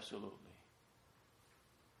friendship? Absolutely.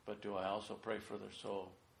 But do I also pray for their soul?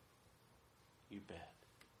 You bet.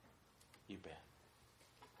 You bet.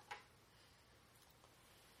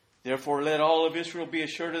 Therefore, let all of Israel be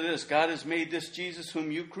assured of this. God has made this Jesus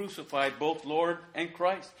whom you crucified both Lord and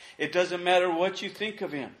Christ. It doesn't matter what you think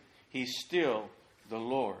of him. He's still the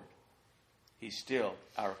Lord. He's still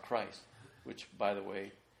our Christ, which, by the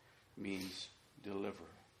way, means deliverer.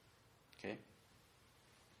 Okay?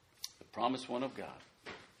 The promised one of God,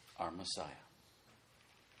 our Messiah.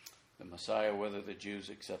 The Messiah, whether the Jews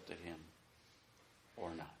accepted him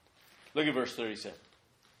or not. Look at verse 37.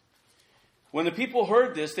 When the people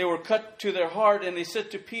heard this, they were cut to their heart, and they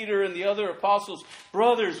said to Peter and the other apostles,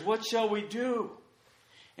 "Brothers, what shall we do?"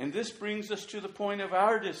 And this brings us to the point of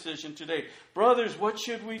our decision today. Brothers, what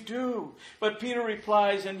should we do? But Peter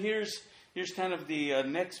replies, and here's kind of the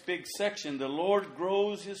next big section. The Lord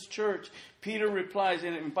grows his church. Peter replies,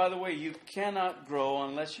 and by the way, you cannot grow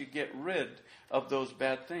unless you get rid of those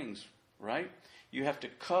bad things, right? You have to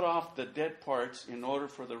cut off the dead parts in order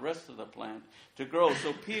for the rest of the plant to grow.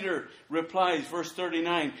 So Peter replies, verse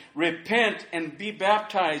 39, "Repent and be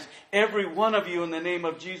baptized, every one of you, in the name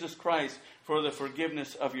of Jesus Christ, for the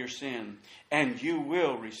forgiveness of your sin, and you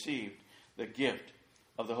will receive the gift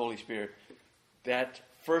of the Holy Spirit." That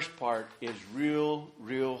first part is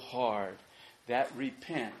real hard. That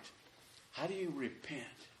repent. How do you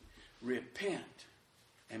repent? Repent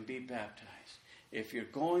and be baptized. If you're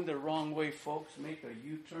going the wrong way, folks, make a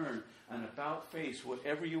U-turn, an about-face,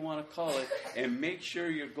 whatever you want to call it, and make sure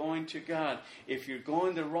you're going to God. If you're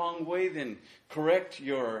going the wrong way, then correct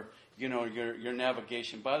your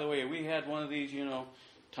navigation. By the way, we had one of these,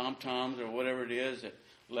 Tom-Toms or whatever it is that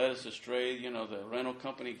led us astray. The rental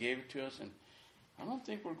company gave it to us, and I don't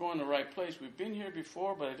think we're going the right place. We've been here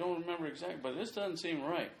before, but I don't remember exactly. But this doesn't seem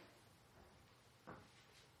right.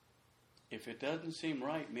 If it doesn't seem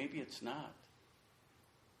right, maybe it's not.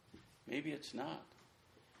 Maybe it's not.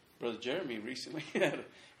 Brother Jeremy recently had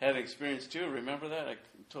an experience too. Remember that? I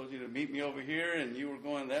told you to meet me over here and you were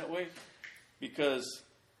going that way because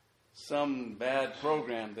some bad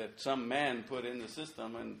program that some man put in the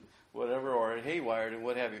system and whatever, or it haywired and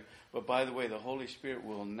what have you. But by the way, the Holy Spirit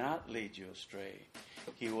will not lead you astray.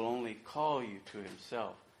 He will only call you to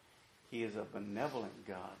himself. He is a benevolent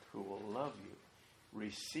God who will love you,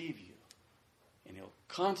 receive you, and he'll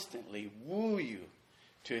constantly woo you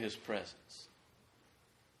to his presence.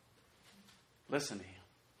 Listen to him.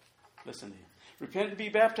 Listen to him. Repent and be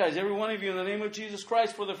baptized, every one of you, in the name of Jesus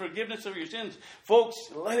Christ for the forgiveness of your sins. Folks,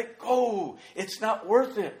 let it go. It's not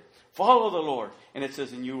worth it. Follow the Lord. And it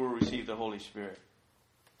says, and you will receive the Holy Spirit.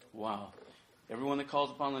 Wow. Everyone that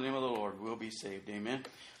calls upon the name of the Lord will be saved. Amen.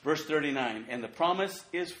 Verse 39. And the promise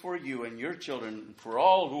is for you and your children, for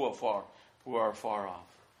all who are far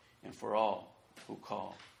off, and for all who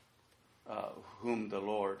call. Whom the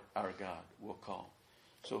Lord our God will call.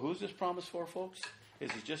 So who's this promise for, folks? Is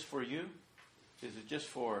it just for you? Is it just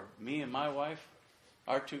for me and my wife?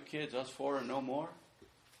 Our 2 kids, us 4 and no more?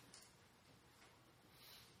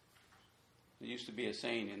 There used to be a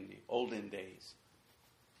saying in the olden days.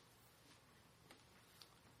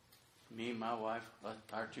 Me, my wife,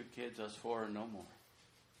 our 2 kids, us 4 and no more.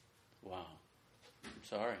 Wow. I'm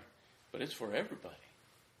sorry. But it's for everybody.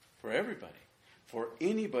 For everybody. For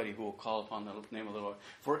anybody who will call upon the name of the Lord.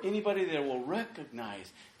 For anybody that will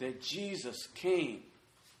recognize that Jesus came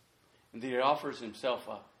and that he offers himself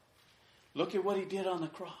up. Look at what he did on the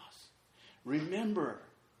cross. Remember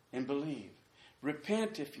and believe.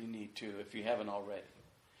 Repent if you need to, if you haven't already.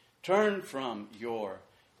 Turn from your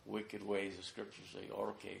wicked ways, the scriptures say,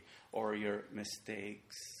 or your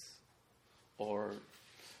mistakes, or,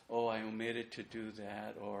 I omitted to do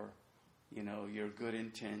that, or your good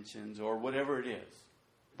intentions, or whatever it is.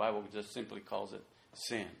 The Bible just simply calls it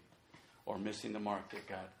sin, or missing the mark that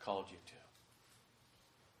God called you to.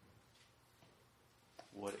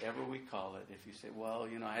 Whatever we call it, if you say,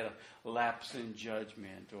 I had a lapse in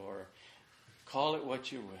judgment, or call it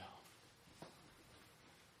what you will.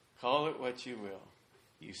 Call it what you will.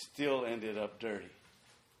 You still ended up dirty.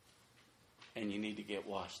 And you need to get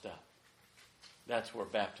washed up. That's where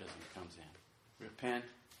baptism comes in. Repent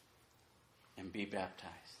and be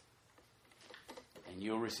baptized. And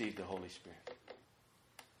you'll receive the Holy Spirit.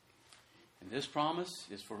 And this promise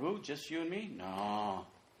is for who? Just you and me? No.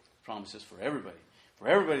 Promises for everybody. For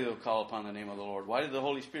everybody that will call upon the name of the Lord. Why did the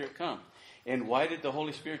Holy Spirit come? And why did the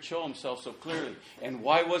Holy Spirit show himself so clearly? And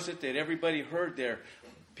why was it that everybody heard there?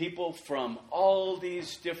 People from all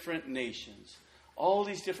these different nations. All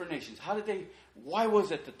these different nations. Why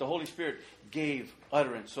was it that the Holy Spirit gave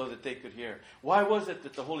utterance so that they could hear? Why was it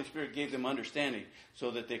that the Holy Spirit gave them understanding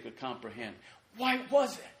so that they could comprehend? Why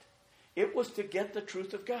was it? It was to get the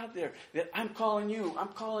truth of God there. That I'm calling you, I'm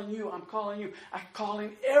calling you, I'm calling you. I'm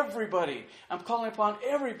calling everybody. I'm calling upon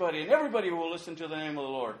everybody. And everybody will listen to the name of the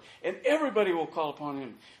Lord. And everybody will call upon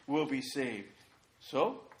him will be saved.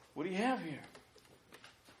 So, what do you have here?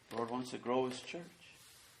 The Lord wants to grow his church.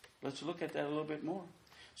 Let's look at that a little bit more.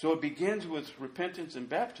 So it begins with repentance and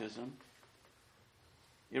baptism.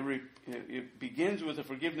 It begins with the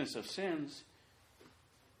forgiveness of sins.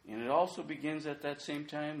 And it also begins at that same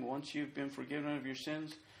time. Once you've been forgiven of your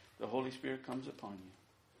sins, the Holy Spirit comes upon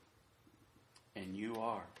you. And you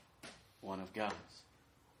are one of God's.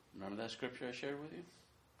 Remember that scripture I shared with you?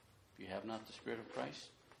 If you have not the Spirit of Christ,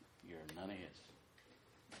 you're none of his.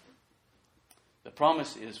 The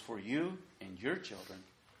promise is for you and your children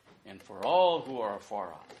and for all who are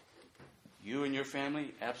afar off. You and your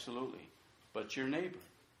family, absolutely. But your neighbor.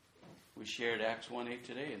 We shared Acts 1:8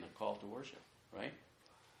 today in the call to worship, right?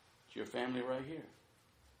 It's your family right here.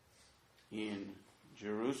 In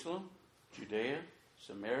Jerusalem, Judea,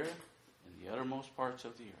 Samaria, and the uttermost parts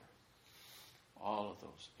of the earth. All of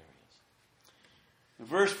those areas. In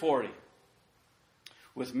verse 40.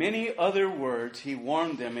 With many other words, he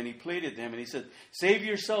warned them and he pleaded them. And he said, save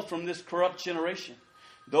yourself from this corrupt generation.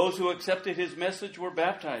 Those who accepted his message were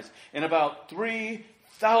baptized. And about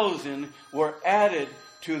 3,000 were added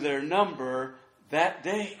to their number that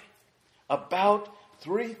day. About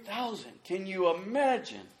 3,000. Can you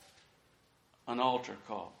imagine an altar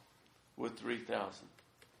call with 3,000?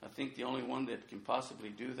 I think the only one that can possibly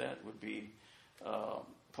do that would be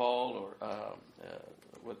Paul or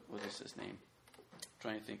what is his name? I'm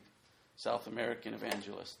trying to think. South American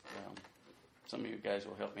evangelist. Some of you guys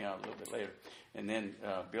will help me out a little bit later. And then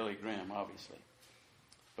Billy Graham, obviously.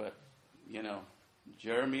 But,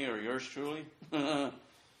 Jeremy or yours truly,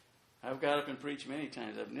 I've got up and preached many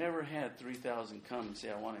times. I've never had 3,000 come and say,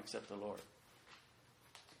 I want to accept the Lord.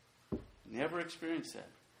 Never experienced that.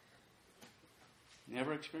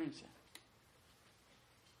 Never experienced that.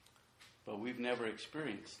 But we've never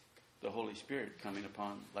experienced the Holy Spirit coming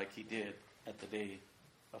upon like he did at the day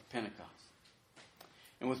of Pentecost.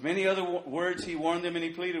 And with many other words, he warned them and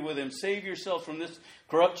he pleaded with them, save yourself from this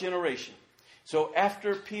corrupt generation. So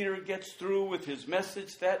after Peter gets through with his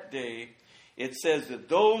message that day, it says that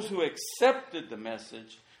those who accepted the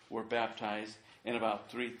message were baptized, and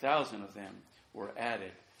about 3,000 of them were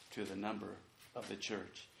added to the number of the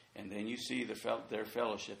church. And then you see their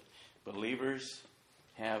fellowship. Believers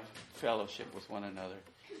have fellowship with one another.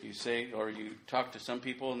 You say, or you talk to some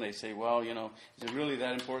people and they say, well, is it really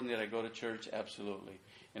that important that I go to church? Absolutely.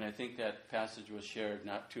 And I think that passage was shared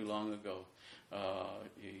not too long ago.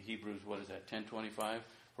 Hebrews, 10:25?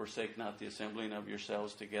 Forsake not the assembling of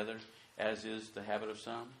yourselves together, as is the habit of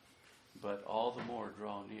some, but all the more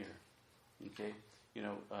draw near. Okay?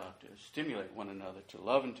 To stimulate one another to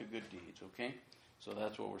love and to good deeds. Okay? So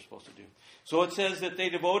that's what we're supposed to do. So it says that they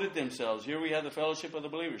devoted themselves. Here we have the fellowship of the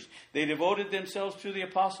believers. They devoted themselves to the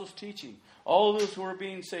apostles' teaching. All those who were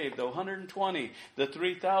being saved, the 120, the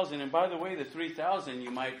 3,000. And by the way, the 3,000,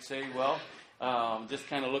 you might say, well, just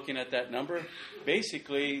kind of looking at that number,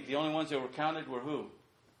 basically the only ones that were counted were who?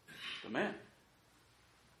 The men.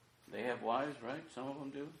 They have wives, right? Some of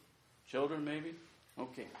them do. Children, maybe.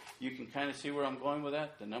 Okay. You can kind of see where I'm going with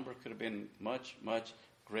that. The number could have been much, much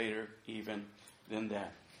greater even than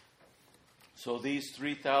that. So these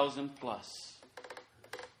 3,000 plus,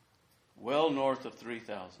 well north of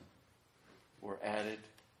 3,000, were added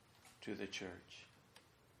to the church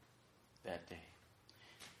that day.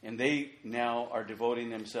 And they now are devoting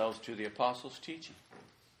themselves to the apostles' teaching.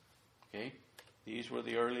 Okay? These were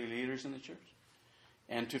the early leaders in the church.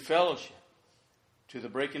 And to fellowship, to the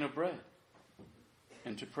breaking of bread,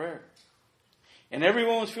 and to prayer. And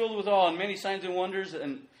everyone was filled with awe, and many signs and wonders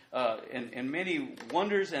and many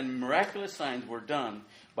wonders and miraculous signs were done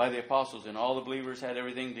by the apostles. And all the believers had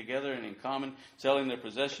everything together and in common, selling their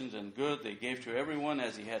possessions and goods. They gave to everyone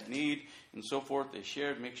as he had need, and so forth. They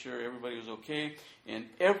shared, make sure everybody was okay. And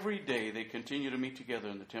every day they continued to meet together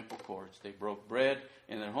in the temple courts. They broke bread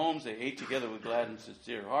in their homes. They ate together with glad and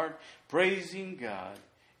sincere heart, praising God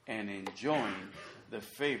and enjoying the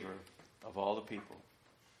favor of all the people.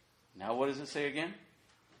 Now what does it say again?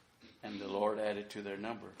 And the Lord added to their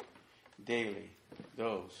number daily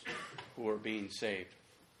those who were being saved.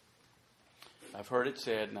 I've heard it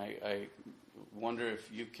said, and I wonder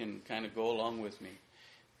if you can kind of go along with me,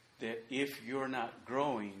 that if you're not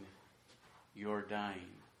growing, you're dying.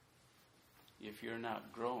 If you're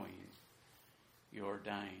not growing, you're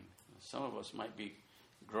dying. Some of us might be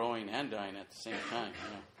growing and dying at the same time.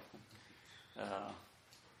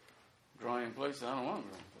 Growing in places I don't want to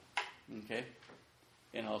grow. Okay?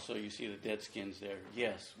 And also you see the dead skins there.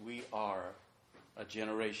 Yes, we are a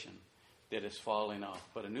generation that is falling off.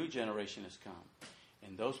 But a new generation has come.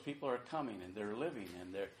 And those people are coming and they're living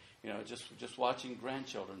and they're, just watching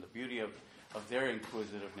grandchildren, the beauty of their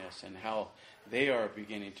inquisitiveness and how they are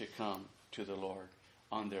beginning to come to the Lord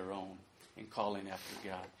on their own and calling after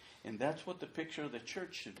God. And that's what the picture of the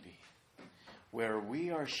church should be, where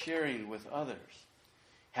we are sharing with others,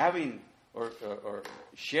 having or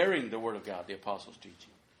sharing the Word of God, the apostles'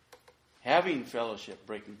 teaching, having fellowship,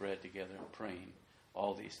 breaking bread together, and praying,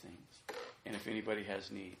 all these things. And if anybody has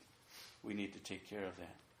need, we need to take care of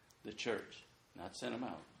that. The church, not send them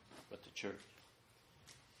out, but the church.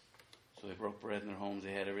 So they broke bread in their homes.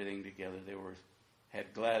 They had everything together. They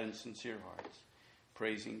had glad and sincere hearts,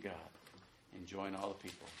 praising God, enjoying all the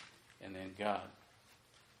people. And then God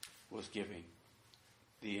was giving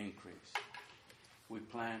the increase. We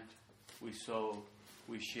plant, we sow,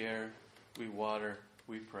 we share, we water,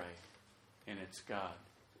 we pray. And it's God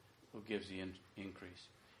who gives the increase.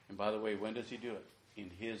 And by the way, when does He do it? In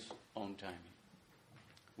His own timing.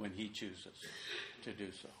 When He chooses to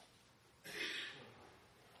do so.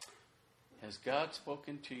 Has God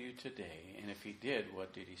spoken to you today? And if He did,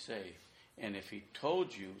 what did He say? And if He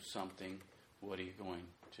told you something, what are you going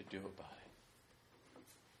to do about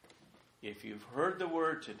it? If you've heard the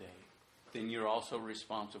word today, then you're also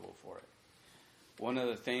responsible for it. One of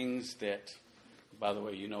the things that, by the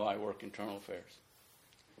way, I work internal affairs.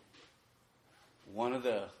 One of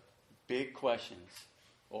the big questions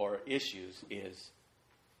or issues is,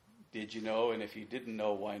 did you know? And if you didn't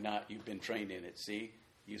know, why not? You've been trained in it. See,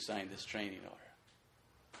 you signed this training order.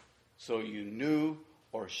 So you knew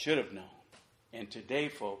or should have known. And today,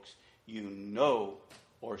 folks, you know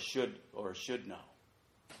or should know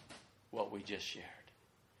what we just shared.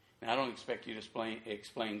 Now, I don't expect you to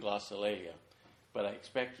explain glossolalia, but I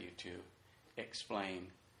expect you to explain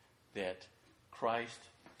that Christ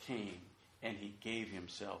came and He gave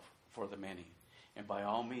Himself for the many. And by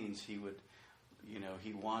all means, He would,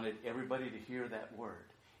 He wanted everybody to hear that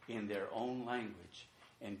word in their own language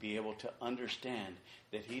and be able to understand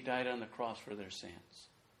that He died on the cross for their sins.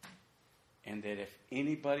 And that if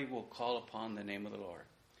anybody will call upon the name of the Lord,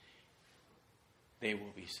 they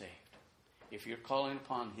will be saved. If you're calling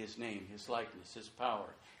upon His name, His likeness, His power,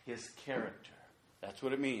 His character, that's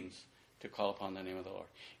what it means to call upon the name of the Lord.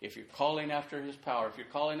 If you're calling after His power, if you're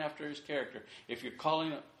calling after His character, if you're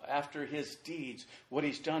calling after His deeds, what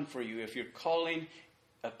He's done for you, if you're calling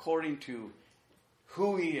according to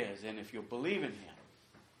who He is, and if you'll believe in Him,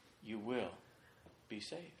 you will be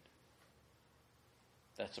saved.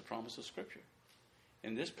 That's the promise of Scripture.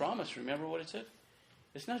 And this promise, remember what it said?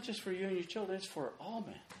 It's not just for you and your children, it's for all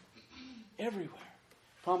men. Everywhere.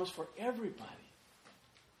 Promise for everybody.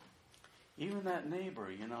 Even that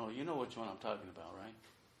neighbor, you know which one I'm talking about,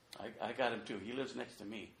 right? I got him too. He lives next to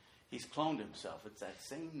me. He's cloned himself. It's that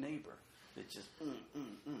same neighbor that just,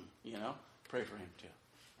 pray for him too.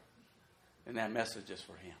 And that message is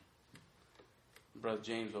for him. Brother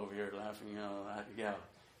James over here laughing, yeah.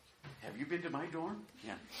 Have you been to my dorm?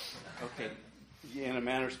 Yeah. Okay. In a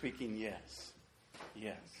manner of speaking, yes.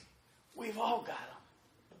 Yes. We've all got them.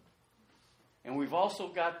 And we've also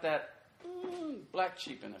got that black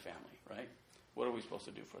sheep in the family, right? What are we supposed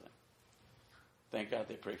to do for them? Thank God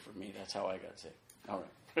they pray for me. That's how I got saved. All right.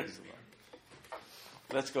 Praise the Lord.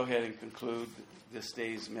 Let's go ahead and conclude this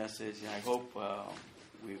day's message. I hope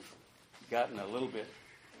we've gotten a little bit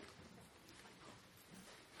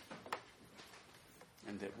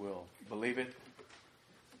and that we'll believe it,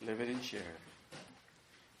 live it, and share it.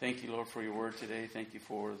 Thank you, Lord, for your word today. Thank you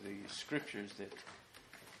for the Scriptures that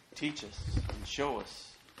teach us and show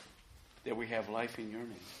us that we have life in your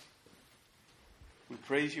name. We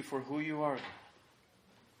praise you for who you are, God.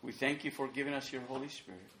 We thank you for giving us your Holy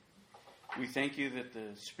Spirit. We thank you that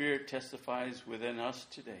the Spirit testifies within us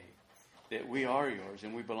today that we are yours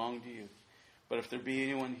and we belong to you. But if there be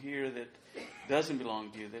anyone here that doesn't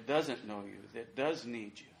belong to you, that doesn't know you, that does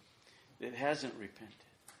need you, that hasn't repented,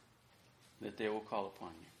 that they will call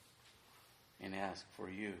upon you and ask for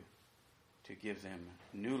you to give them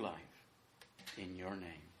new life in your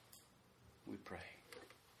name. We pray.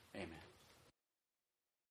 Amen.